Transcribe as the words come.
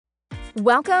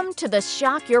Welcome to the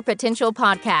Shock Your Potential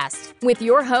podcast with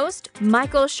your host,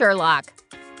 Michael Sherlock.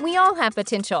 We all have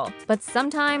potential, but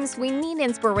sometimes we need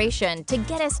inspiration to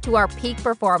get us to our peak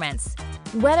performance.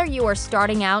 Whether you are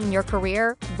starting out in your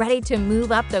career, ready to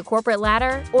move up the corporate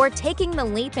ladder, or taking the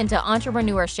leap into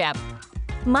entrepreneurship,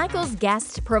 Michael's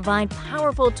guests provide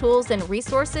powerful tools and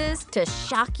resources to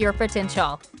shock your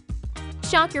potential.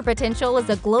 Shock Your Potential is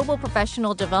a global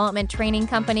professional development training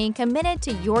company committed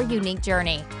to your unique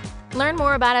journey. Learn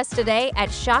more about us today at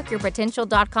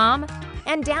shockyourpotential.com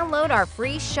and download our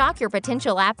free Shock Your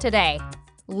Potential app today.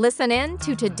 Listen in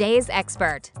to today's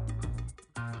expert.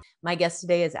 My guest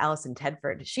today is Allison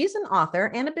Tedford. She's an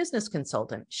author and a business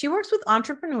consultant. She works with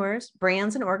entrepreneurs,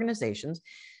 brands, and organizations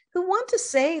who want to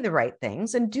say the right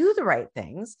things and do the right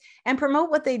things and promote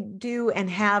what they do and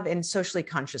have in socially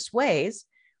conscious ways,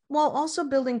 while also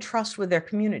building trust with their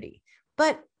community.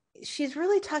 But she's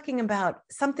really talking about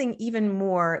something even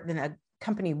more than a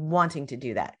company wanting to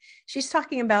do that. She's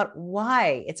talking about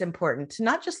why it's important to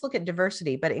not just look at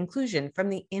diversity, but inclusion from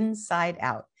the inside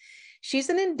out. She's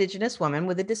an Indigenous woman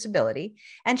with a disability,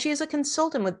 and she is a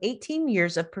consultant with 18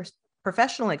 years of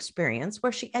professional experience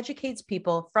where she educates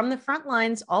people from the front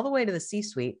lines all the way to the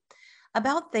C-suite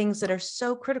about things that are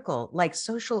so critical, like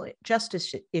social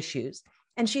justice issues.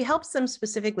 And she helps them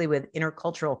specifically with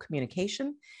intercultural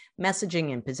communication,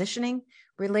 messaging and positioning,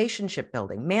 relationship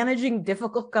building, managing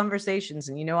difficult conversations.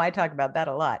 And you know, I talk about that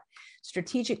a lot.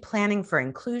 Strategic planning for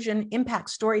inclusion, impact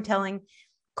storytelling,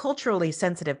 culturally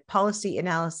sensitive policy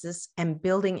analysis, and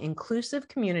building inclusive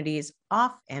communities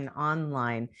off and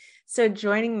online. So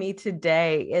joining me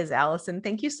today is Allison.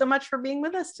 Thank you so much for being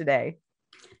with us today.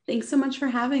 Thanks so much for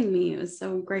having me. It was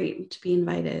so great to be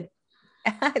invited.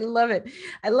 I love it.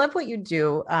 I love what you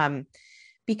do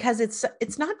because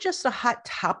it's not just a hot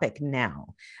topic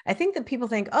now. I think that people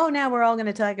think, oh, now we're all going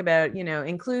to talk about,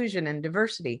 inclusion and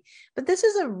diversity. But this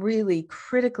is a really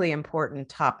critically important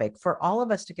topic for all of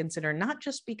us to consider, not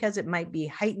just because it might be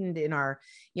heightened in our,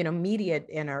 media,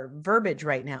 in our verbiage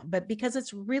right now, but because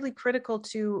it's really critical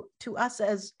to us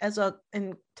as an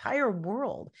entire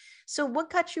world. So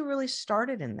what got you really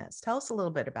started in this? Tell us a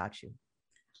little bit about you.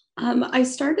 I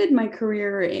started my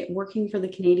career working for the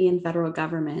Canadian federal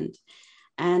government,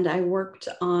 and I worked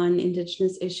on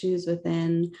Indigenous issues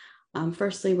within,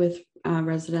 firstly with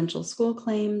residential school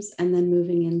claims, and then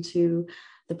moving into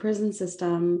the prison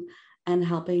system and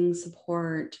helping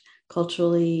support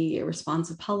culturally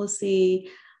responsive policy,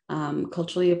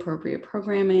 culturally appropriate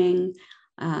programming,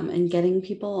 and getting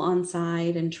people on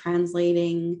side and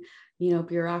translating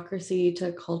bureaucracy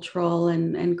to cultural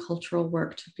and cultural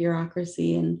work to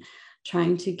bureaucracy, and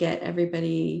trying to get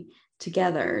everybody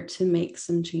together to make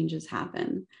some changes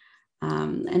happen.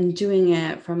 And doing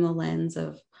it from the lens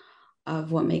of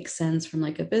what makes sense from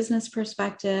like a business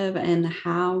perspective, and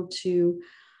how to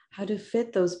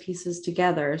fit those pieces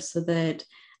together so that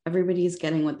everybody's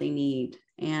getting what they need.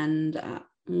 And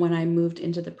when I moved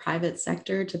into the private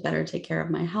sector to better take care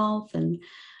of my health and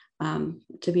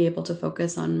to be able to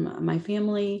focus on my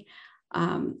family,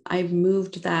 I've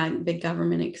moved that big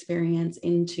government experience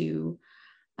into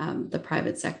the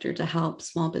private sector to help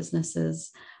small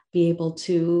businesses be able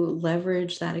to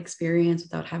leverage that experience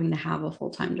without having to have a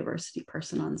full-time diversity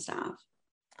person on staff.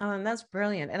 Oh, and that's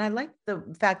brilliant. And I like the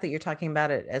fact that you're talking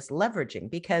about it as leveraging,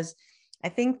 because I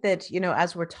think that,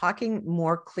 as we're talking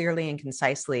more clearly and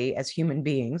concisely as human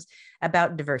beings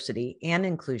about diversity and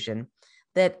inclusion,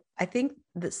 that I think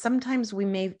that sometimes we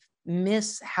may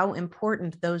miss how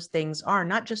important those things are,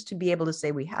 not just to be able to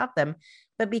say we have them,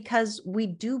 but because we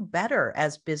do better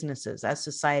as businesses, as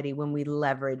society, when we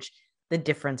leverage the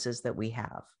differences that we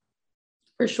have.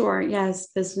 For sure. Yes.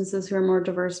 Businesses who are more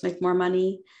diverse make more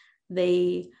money.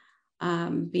 They're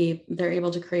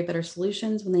able to create better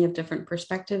solutions when they have different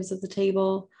perspectives at the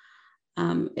table.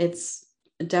 It's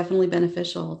definitely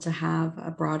beneficial to have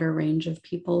a broader range of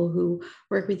people who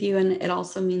work with you. And it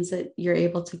also means that you're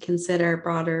able to consider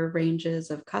broader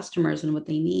ranges of customers and what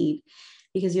they need,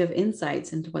 because you have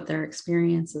insights into what their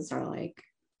experiences are like.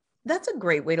 That's a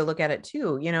great way to look at it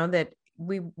too. That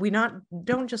we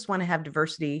don't just want to have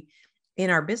diversity in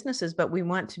our businesses, but we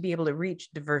want to be able to reach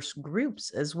diverse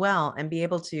groups as well, and be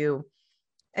able to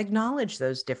acknowledge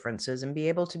those differences and be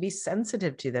able to be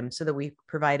sensitive to them so that we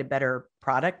provide a better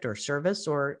product or service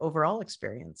or overall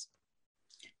experience.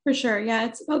 For sure. Yeah.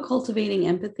 It's about cultivating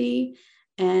empathy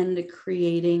and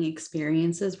creating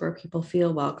experiences where people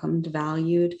feel welcomed,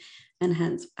 valued, and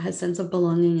hence a sense of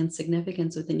belonging and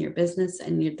significance within your business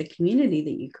and the community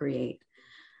that you create.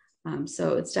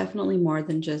 So it's definitely more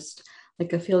than just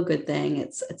like a feel-good thing.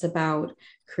 It's about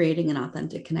creating an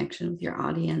authentic connection with your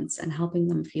audience and helping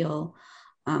them feel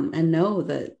and know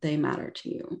that they matter to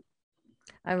you.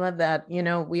 I love that.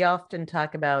 We often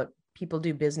talk about people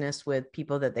do business with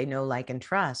people that they know, like, and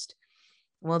trust.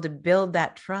 Well, to build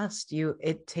that trust,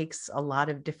 it takes a lot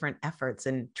of different efforts,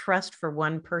 and trust for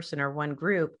one person or one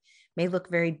group may look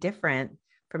very different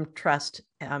from trust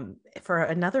for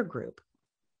another group.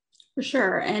 For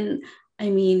sure. And I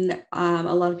mean,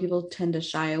 a lot of people tend to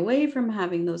shy away from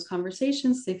having those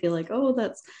conversations. They feel like, oh,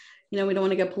 that's, we don't want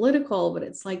to get political, but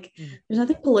it's like, there's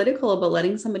nothing political about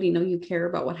letting somebody know you care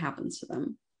about what happens to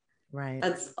them. Right.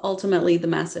 That's ultimately the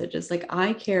message. It's like,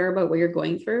 I care about what you're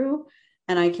going through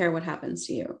and I care what happens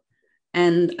to you.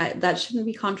 And that shouldn't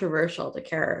be controversial to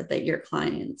care that your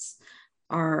clients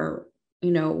are,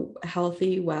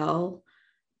 healthy, well,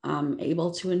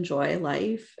 able to enjoy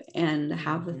life and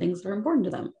have the things that are important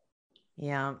to them.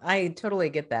 Yeah, I totally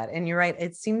get that. And you're right.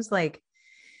 It seems like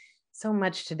so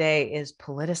much today is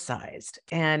politicized.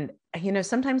 And,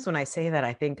 sometimes when I say that,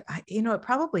 I think, it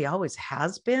probably always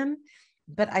has been,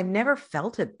 but I've never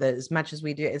felt it as much as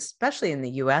we do, especially in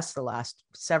the US the last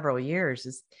several years.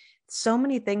 Is so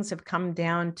many things have come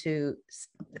down to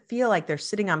feel like they're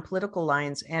sitting on political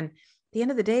lines. And at the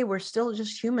end of the day, we're still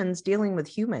just humans dealing with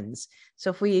humans. So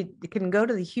if we can go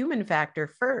to the human factor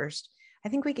first, I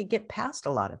think we could get past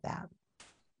a lot of that.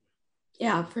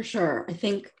 Yeah, for sure.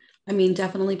 I mean,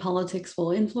 definitely politics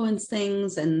will influence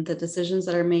things, and the decisions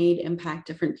that are made impact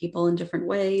different people in different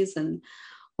ways. And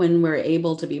when we're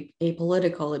able to be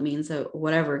apolitical, it means that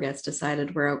whatever gets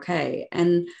decided, we're okay.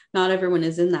 And not everyone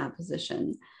is in that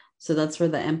position. So that's where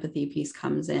the empathy piece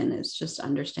comes in. It's just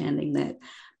understanding that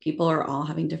people are all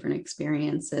having different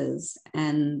experiences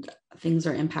and things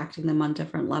are impacting them on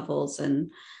different levels.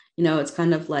 And, it's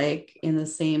kind of like in the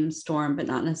same storm, but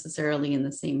not necessarily in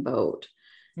the same boat.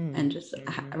 And just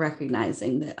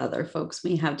recognizing that other folks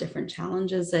may have different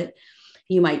challenges that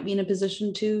you might be in a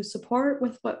position to support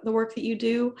with what the work that you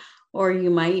do, or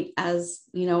you might, as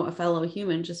a fellow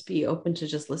human, just be open to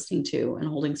just listening to and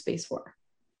holding space for.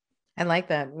 I like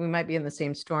that. We might be in the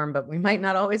same storm, but we might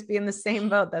not always be in the same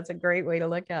boat. That's a great way to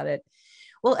look at it.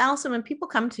 Well, Allison, when people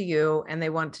come to you and they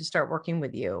want to start working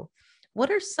with you, what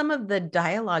are some of the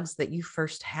dialogues that you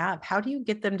first have? How do you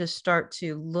get them to start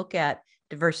to look at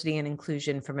diversity and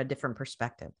inclusion from a different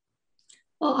perspective?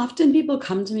 Well, often people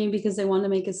come to me because they want to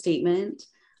make a statement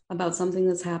about something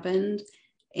that's happened.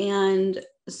 And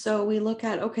so we look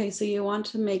at, okay, so you want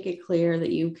to make it clear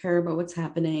that you care about what's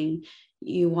happening.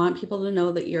 You want people to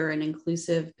know that you're an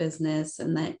inclusive business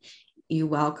and that you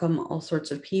welcome all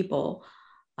sorts of people.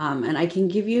 And I can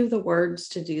give you the words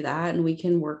to do that, and we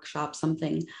can workshop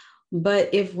something.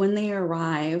 But if when they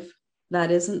arrive,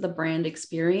 that isn't the brand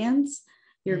experience,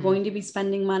 you're going to be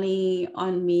spending money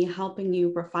on me helping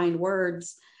you refine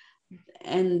words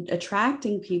and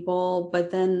attracting people, but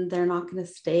then they're not going to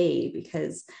stay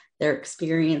because their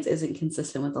experience isn't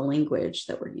consistent with the language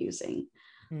that we're using.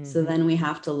 So then we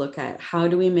have to look at, how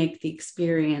do we make the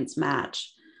experience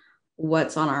match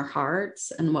what's on our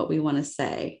hearts and what we want to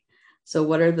say? So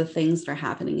what are the things that are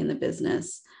happening in the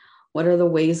business? What are the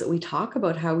ways that we talk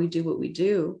about how we do what we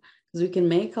do? Because we can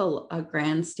make a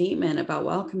grand statement about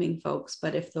welcoming folks,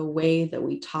 but if the way that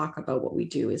we talk about what we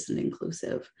do isn't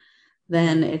inclusive,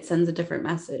 then it sends a different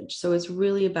message. So it's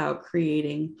really about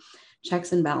creating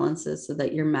checks and balances so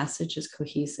that your message is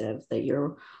cohesive, that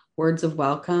your words of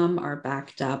welcome are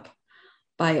backed up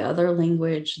by other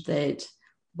language that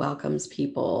welcomes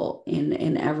people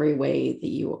in every way that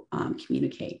you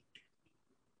communicate.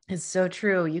 It's so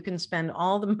true. You can spend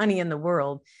all the money in the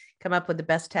world, come up with the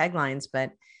best taglines,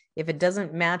 but if it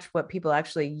doesn't match what people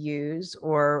actually use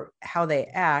or how they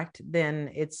act,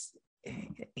 then it's,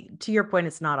 to your point,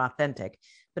 it's not authentic,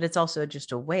 but it's also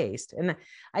just a waste. And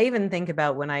I even think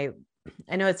about when I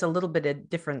know it's a little bit a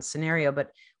different scenario,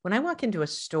 but when I walk into a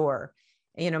store,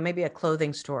 maybe a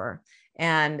clothing store,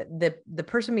 and the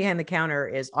person behind the counter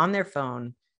is on their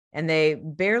phone and they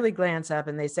barely glance up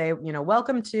and they say,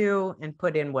 welcome to, and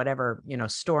put in whatever,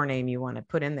 store name you want to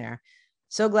put in there.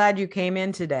 So glad you came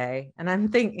in today. And I'm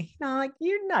thinking, like,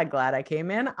 you're not glad I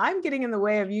came in. I'm getting in the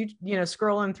way of you,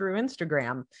 scrolling through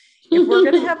Instagram. If we're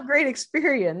going to have a great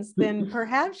experience, then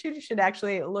perhaps you should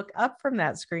actually look up from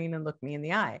that screen and look me in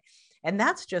the eye. And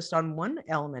that's just on one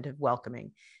element of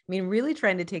welcoming. I mean, really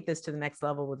trying to take this to the next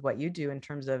level with what you do in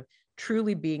terms of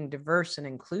truly being diverse and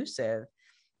inclusive.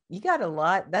 You got a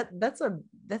lot. That's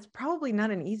probably not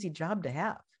an easy job to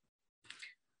have.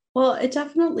 Well, it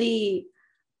definitely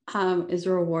is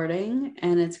rewarding,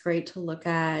 and it's great to look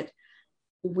at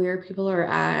where people are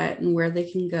at and where they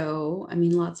can go. I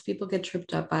mean, lots of people get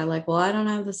tripped up by like, well, I don't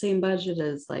have the same budget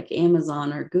as like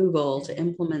Amazon or Google to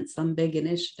implement some big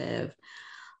initiative.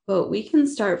 but we can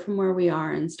start from where we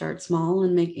are and start small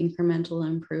and make incremental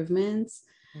improvements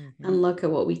and look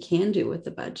at what we can do with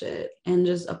the budget and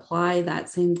just apply that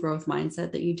same growth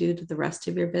mindset that you do to the rest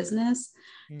of your business,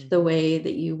 to the way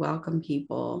that you welcome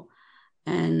people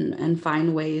and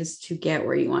find ways to get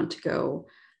where you want to go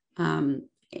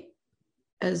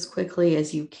as quickly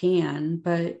as you can.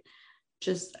 But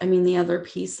just, I mean, the other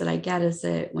piece that I get is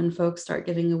that when folks start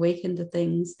getting awakened to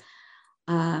things,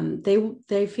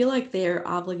 they feel like they're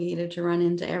obligated to run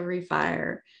into every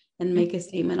fire and make a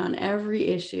statement on every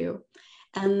issue.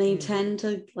 And they tend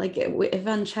to, like, if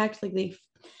unchecked, like they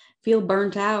feel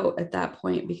burnt out at that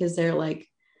point because they're like,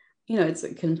 it's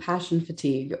a compassion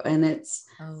fatigue and it's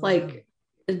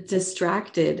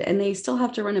distracted, and they still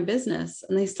have to run a business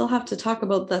and they still have to talk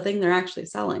about the thing they're actually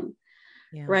selling.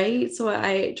 Yeah. Right. So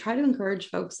I try to encourage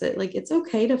folks that, like, it's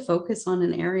okay to focus on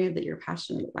an area that you're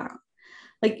passionate about.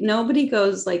 Like, nobody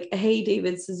goes like, hey,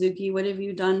 David Suzuki, what have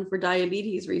you done for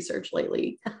diabetes research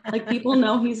lately? Like, people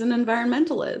know he's an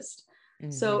environmentalist.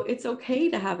 So it's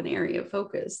okay to have an area of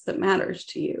focus that matters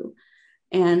to you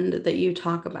and that you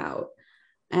talk about.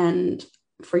 And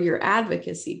for your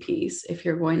advocacy piece, if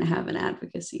you're going to have an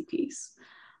advocacy piece,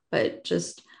 but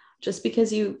just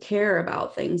because you care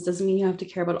about things doesn't mean you have to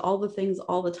care about all the things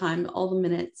all the time, all the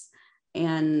minutes.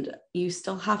 And you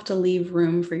still have to leave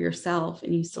room for yourself,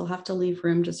 and you still have to leave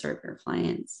room to serve your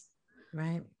clients.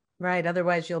 Right. Right.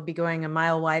 Otherwise you'll be going a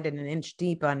mile wide and an inch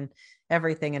deep on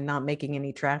everything and not making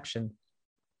any traction.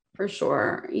 For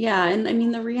sure. Yeah. And I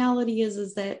mean, the reality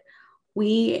is that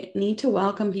we need to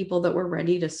welcome people that we're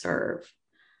ready to serve,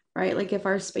 right? Like, if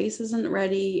our space isn't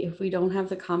ready, if we don't have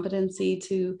the competency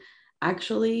to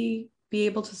actually be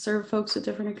able to serve folks with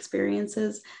different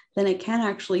experiences, then it can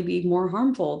actually be more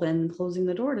harmful than closing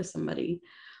the door to somebody.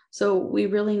 So we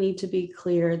really need to be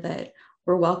clear that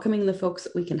we're welcoming the folks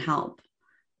that we can help,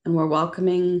 and we're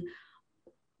welcoming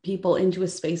people into a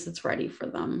space that's ready for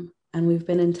them. And we've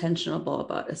been intentional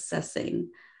about assessing,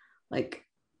 like,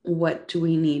 what do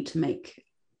we need to make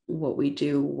what we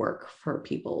do work for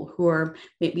people who are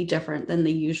maybe different than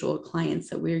the usual clients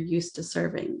that we're used to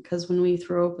serving. Because when we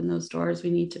throw open those doors,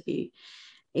 we need to be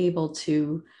able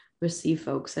to receive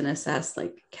folks and assess,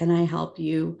 like, can I help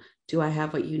you? Do I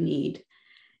have what you need?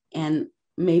 And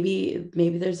maybe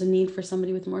there's a need for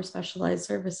somebody with more specialized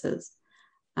services.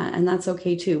 And that's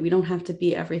okay too. We don't have to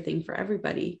be everything for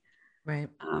everybody. Right.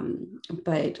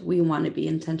 But we want to be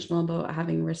intentional about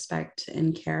having respect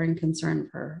and care and concern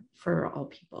for all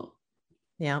people.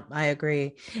 Yeah, I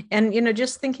agree. And,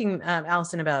 just thinking,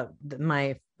 Allison, about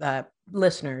my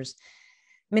listeners,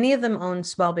 many of them own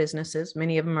small businesses.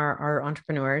 Many of them are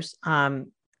entrepreneurs.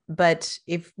 But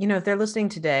if they're listening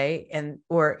today and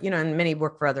many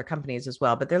work for other companies as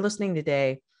well, but they're listening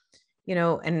today,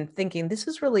 and thinking, this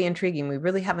is really intriguing. We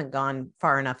really haven't gone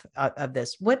far enough of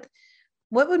this. What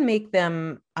would make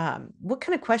them, what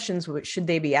kind of questions should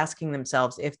they be asking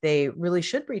themselves if they really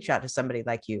should reach out to somebody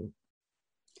like you?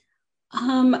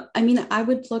 I mean, I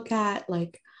would look at,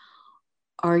 like,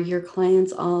 are your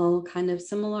clients all kind of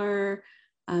similar?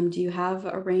 Do you have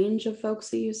a range of folks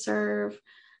that you serve?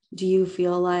 Do you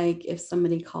feel like if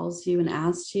somebody calls you and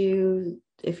asks you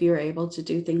if you're able to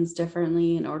do things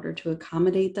differently in order to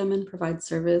accommodate them and provide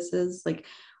services, like,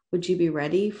 would you be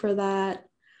ready for that?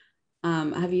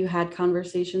 Have you had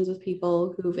conversations with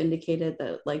people who've indicated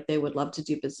that, like, they would love to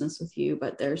do business with you,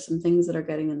 but there's some things that are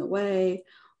getting in the way,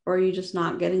 or are you just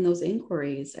not getting those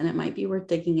inquiries? And it might be worth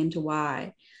digging into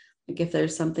why, like, if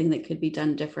there's something that could be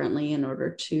done differently in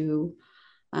order to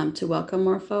welcome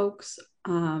more folks,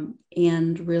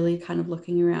 and really kind of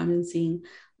looking around and seeing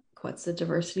what's the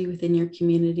diversity within your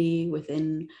community,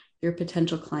 within your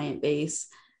potential client base.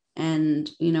 And,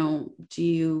 do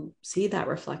you see that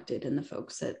reflected in the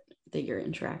folks that you're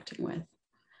interacting with?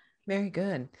 Very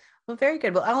good. Well, very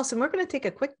good. Well, Allison, we're going to take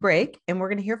a quick break and we're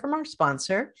going to hear from our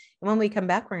sponsor. And when we come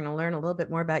back, we're going to learn a little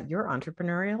bit more about your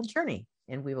entrepreneurial journey,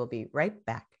 and we will be right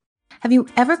back. Have you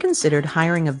ever considered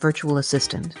hiring a virtual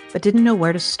assistant but didn't know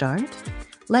where to start?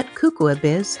 Let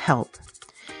Kukua help.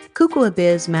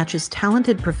 Kukua matches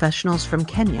talented professionals from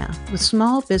Kenya with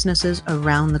small businesses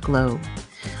around the globe.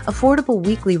 Affordable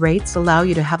weekly rates allow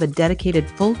you to have a dedicated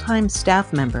full-time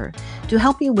staff member to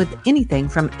help you with anything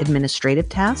from administrative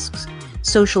tasks,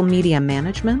 social media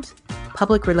management,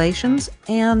 public relations,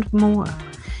 and more.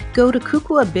 Go to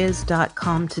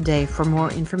kukuabiz.com today for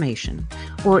more information,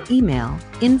 or email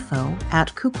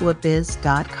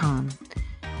info@kukuabiz.com.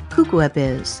 Kukua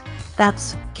Biz,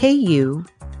 that's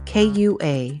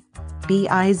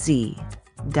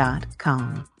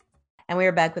KUKUABIZ.com. And we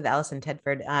are back with Allison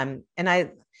Tedford. And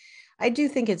I I do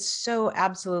think it's so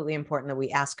absolutely important that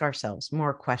we ask ourselves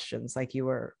more questions like you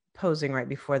were posing right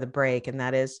before the break. And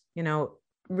that is,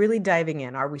 really diving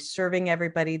in. Are we serving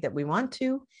everybody that we want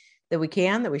to, that we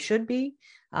can, that we should be?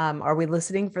 Are we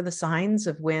listening for the signs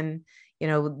of when,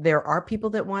 there are people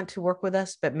that want to work with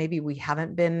us, but maybe we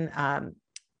haven't been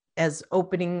as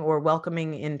opening or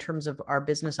welcoming in terms of our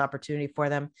business opportunity for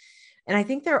them? And I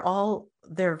think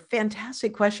they're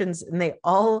fantastic questions, and they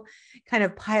all kind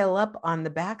of pile up on the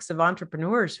backs of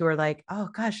entrepreneurs who are like, oh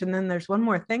gosh, and then there's one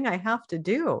more thing I have to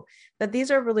do. But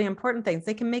these are really important things.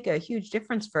 They can make a huge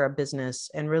difference for a business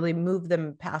and really move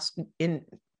them past in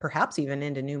perhaps even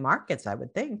into new markets, I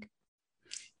would think.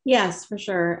 Yes, for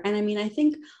sure. And I mean, I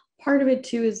think part of it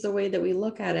too is the way that we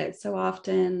look at it. So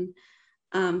often,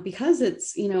 because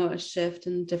it's, a shift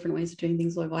in different ways of doing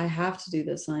things, like, well, I have to do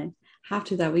this and I have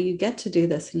to that way. You get to do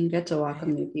this and you get to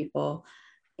welcome new people.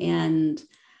 And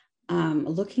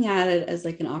looking at it as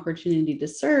like an opportunity to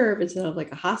serve instead of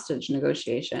like a hostage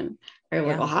negotiation, right?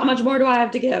 Like, well, how much more do I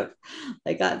have to give?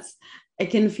 Like it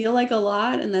can feel like a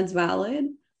lot, and that's valid,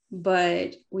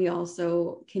 but we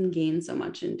also can gain so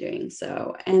much in doing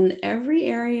so. And every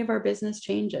area of our business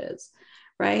changes,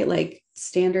 right? Like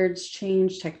standards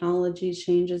change, technology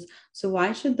changes. So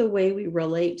why should the way we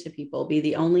relate to people be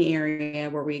the only area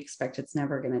where we expect it's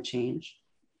never going to change?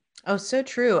 Oh, so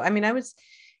true. I mean, as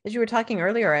you were talking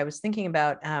earlier, I was thinking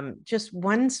about just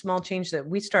one small change that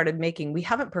we started making. We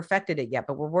haven't perfected it yet,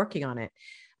 but we're working on it.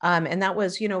 And that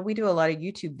was, we do a lot of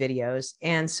YouTube videos.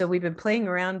 And so we've been playing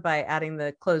around by adding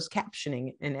the closed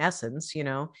captioning in essence,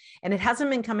 and it hasn't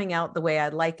been coming out the way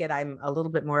I'd like it. I'm a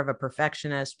little bit more of a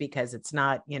perfectionist because it's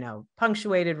not,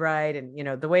 punctuated right.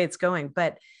 And, the way it's going.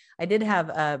 But I did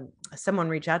have someone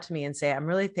reach out to me and say, I'm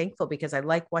really thankful because I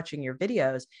like watching your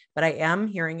videos, but I am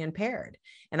hearing impaired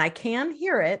and I can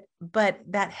hear it, but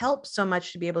that helps so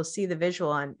much to be able to see the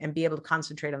visual and be able to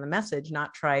concentrate on the message,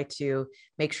 not try to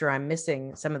make sure I'm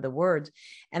missing some of the words.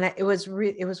 And it was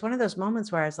one of those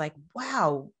moments where I was like,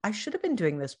 wow, I should have been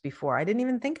doing this before. I didn't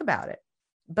even think about it.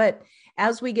 But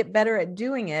as we get better at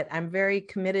doing it, I'm very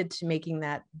committed to making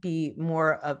that be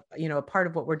more of, a part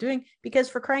of what we're doing, because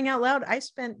for crying out loud, I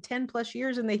spent 10 plus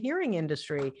years in the hearing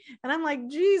industry. And I'm like,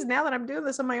 geez, now that I'm doing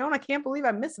this on my own, I can't believe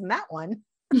I'm missing that one.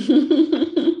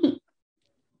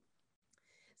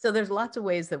 So there's lots of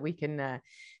ways that we can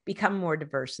become more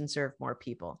diverse and serve more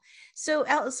people. So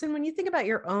Allison, when you think about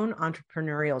your own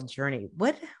entrepreneurial journey,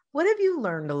 what have you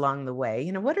learned along the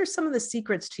way? What are some of the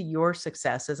secrets to your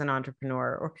success as an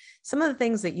entrepreneur, or some of the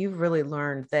things that you've really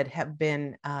learned that have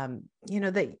been,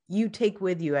 that you take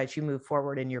with you as you move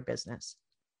forward in your business?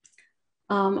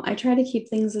 I try to keep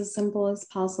things as simple as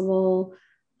possible.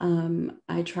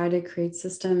 I try to create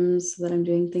systems so that I'm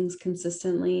doing things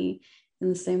consistently in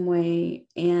the same way.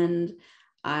 And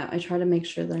I try to make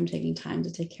sure that I'm taking time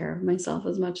to take care of myself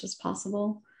as much as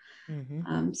possible.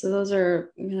 Mm-hmm. So those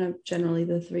are, generally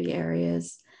the three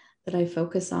areas that I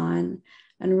focus on,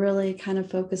 and really kind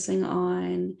of focusing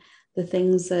on the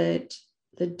things that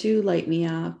do light me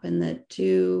up and that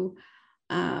do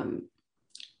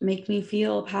make me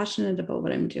feel passionate about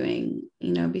what I'm doing,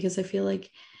 because I feel like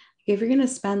if you're going to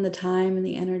spend the time and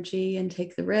the energy and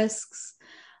take the risks,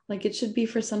 like it should be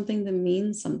for something that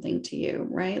means something to you,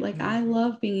 right? Like I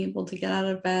love being able to get out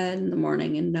of bed in the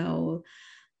morning and know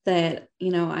that,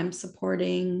 I'm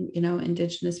supporting,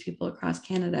 Indigenous people across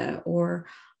Canada, or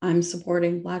I'm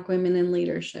supporting Black women in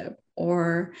leadership,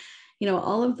 or,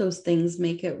 all of those things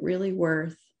make it really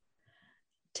worth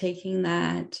taking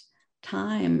that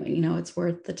time. It's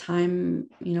worth the time,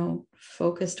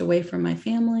 focused away from my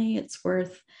family. It's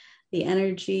worth the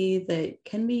energy that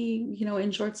can be,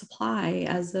 in short supply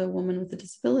as a woman with a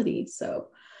disability. So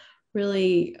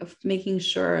really making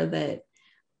sure that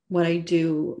what I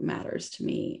do matters to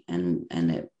me, and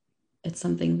it's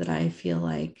something that I feel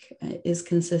like is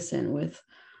consistent with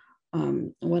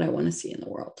what I want to see in the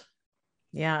world.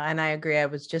 Yeah, and I agree. I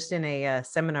was just in a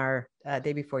seminar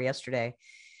day before yesterday.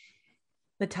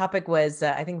 The topic was,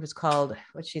 I think it was called,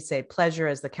 what'd she say? Pleasure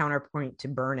as the counterpoint to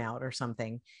burnout or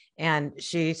something. And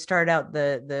she started out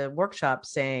the workshop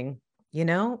saying,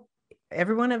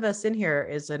 every one of us in here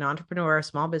is an entrepreneur, a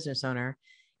small business owner.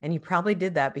 And you probably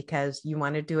did that because you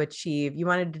wanted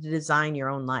to design your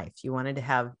own life. You wanted to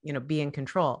have, be in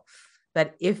control.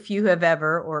 But if you have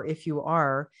ever, or if you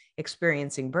are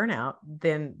experiencing burnout,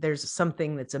 then there's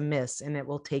something that's amiss and it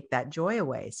will take that joy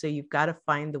away. So you've got to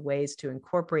find the ways to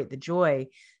incorporate the joy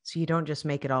so you don't just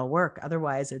make it all work.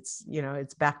 Otherwise it's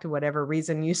back to whatever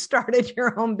reason you started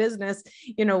your own business,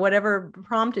 whatever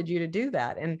prompted you to do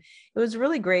that. And it was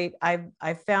really great.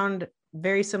 I found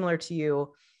very similar to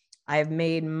you. I've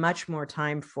made much more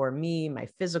time for me, my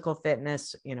physical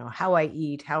fitness, how I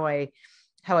eat, how I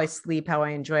sleep, how I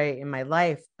enjoy in my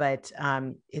life. But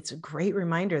it's a great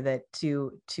reminder that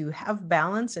to have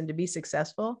balance and to be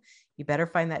successful, you better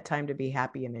find that time to be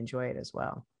happy and enjoy it as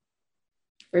well.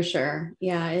 For sure.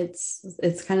 Yeah,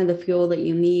 it's kind of the fuel that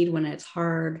you need when it's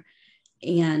hard,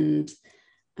 and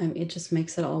it just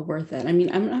makes it all worth it. I mean,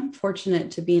 I'm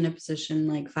fortunate to be in a position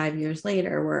like 5 years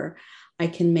later where I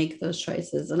can make those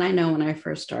choices. And I know when I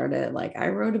first started, like I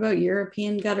wrote about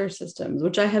European gutter systems,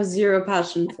 which I have zero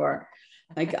passion for.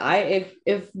 Like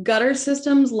if gutter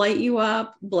systems light you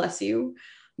up, bless you,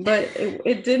 but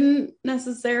it didn't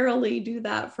necessarily do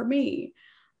that for me.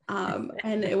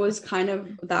 And it was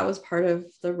that was part of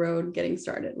the road getting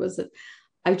started, was that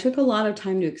I took a lot of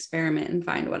time to experiment and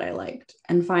find what I liked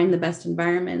and find the best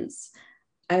environments.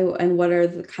 And what are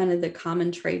the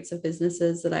common traits of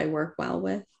businesses that I work well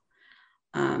with,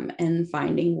 and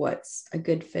finding what's a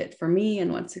good fit for me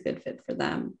and what's a good fit for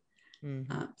them.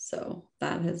 Mm-hmm. So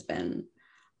that has been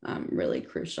really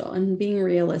crucial, and being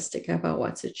realistic about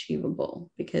what's achievable,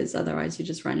 because otherwise you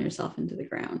just run yourself into the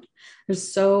ground.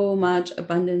 There's so much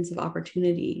abundance of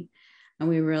opportunity, and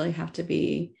we really have to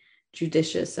be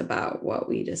judicious about what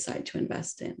we decide to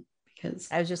invest in. Because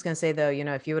I was just going to say, though,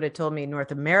 if you would have told me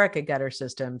North America gutter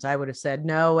systems, I would have said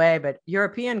no way, but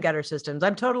European gutter systems,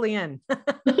 I'm totally in.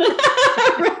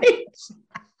 Right.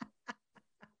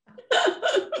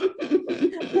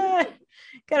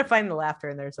 Got to find the laughter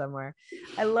in there somewhere.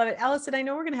 I love it. Allison, I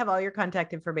know we're going to have all your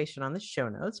contact information on the show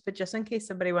notes, but just in case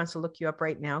somebody wants to look you up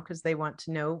right now because they want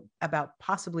to know about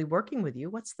possibly working with you,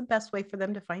 what's the best way for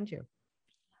them to find you?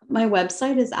 My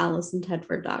website is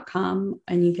AllisonTedford.com,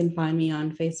 and you can find me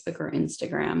on Facebook or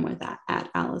Instagram with at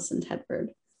Allison Tedford.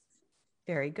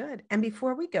 Very good. And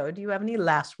before we go, do you have any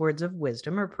last words of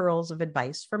wisdom or pearls of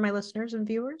advice for my listeners and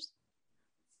viewers?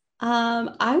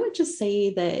 I would just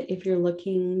say that if you're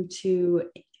looking to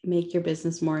make your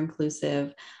business more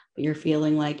inclusive, but you're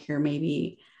feeling like you're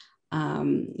maybe,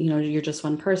 you're just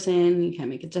one person, you can't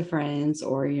make a difference,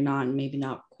 or you're maybe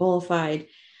not qualified.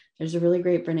 There's a really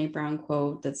great Brené Brown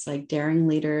quote that's like, daring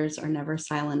leaders are never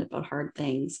silent about hard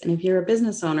things. And if you're a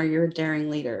business owner, you're a daring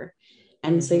leader.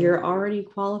 And so you're already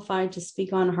qualified to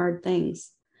speak on hard things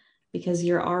because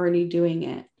you're already doing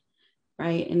it.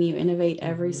 Right. And you innovate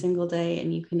every single day,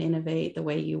 and you can innovate the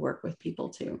way you work with people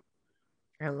too.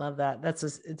 I love that.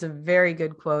 It's a very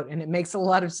good quote, and it makes a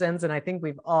lot of sense. And I think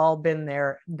we've all been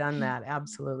there, done that.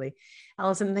 Absolutely.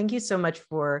 Allison, thank you so much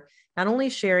for not only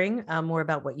sharing more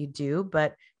about what you do,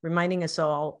 but reminding us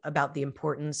all about the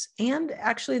importance and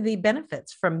actually the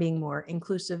benefits from being more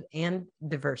inclusive and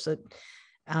diverse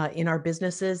in our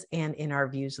businesses and in our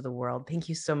views of the world. Thank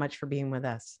you so much for being with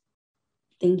us.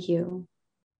 Thank you.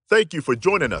 Thank you for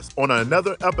joining us on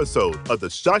another episode of the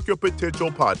Shock Your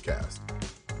Potential podcast.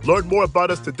 Learn more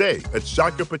about us today at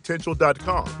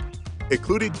shockyourpotential.com,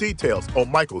 including details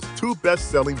on Michael's 2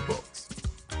 best-selling books.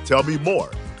 Tell me more,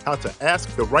 how to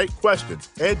ask the right questions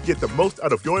and get the most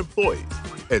out of your employees,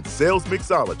 and Sales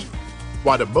Mixology,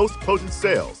 why the most potent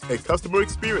sales and customer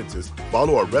experiences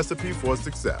follow a recipe for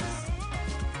success.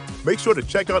 Make sure to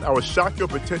check out our Shock Your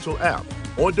Potential app,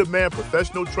 on-demand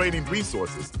professional training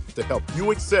resources to help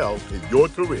you excel in your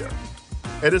career.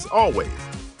 And as always,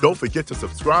 don't forget to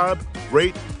subscribe,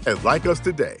 rate, and like us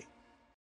today.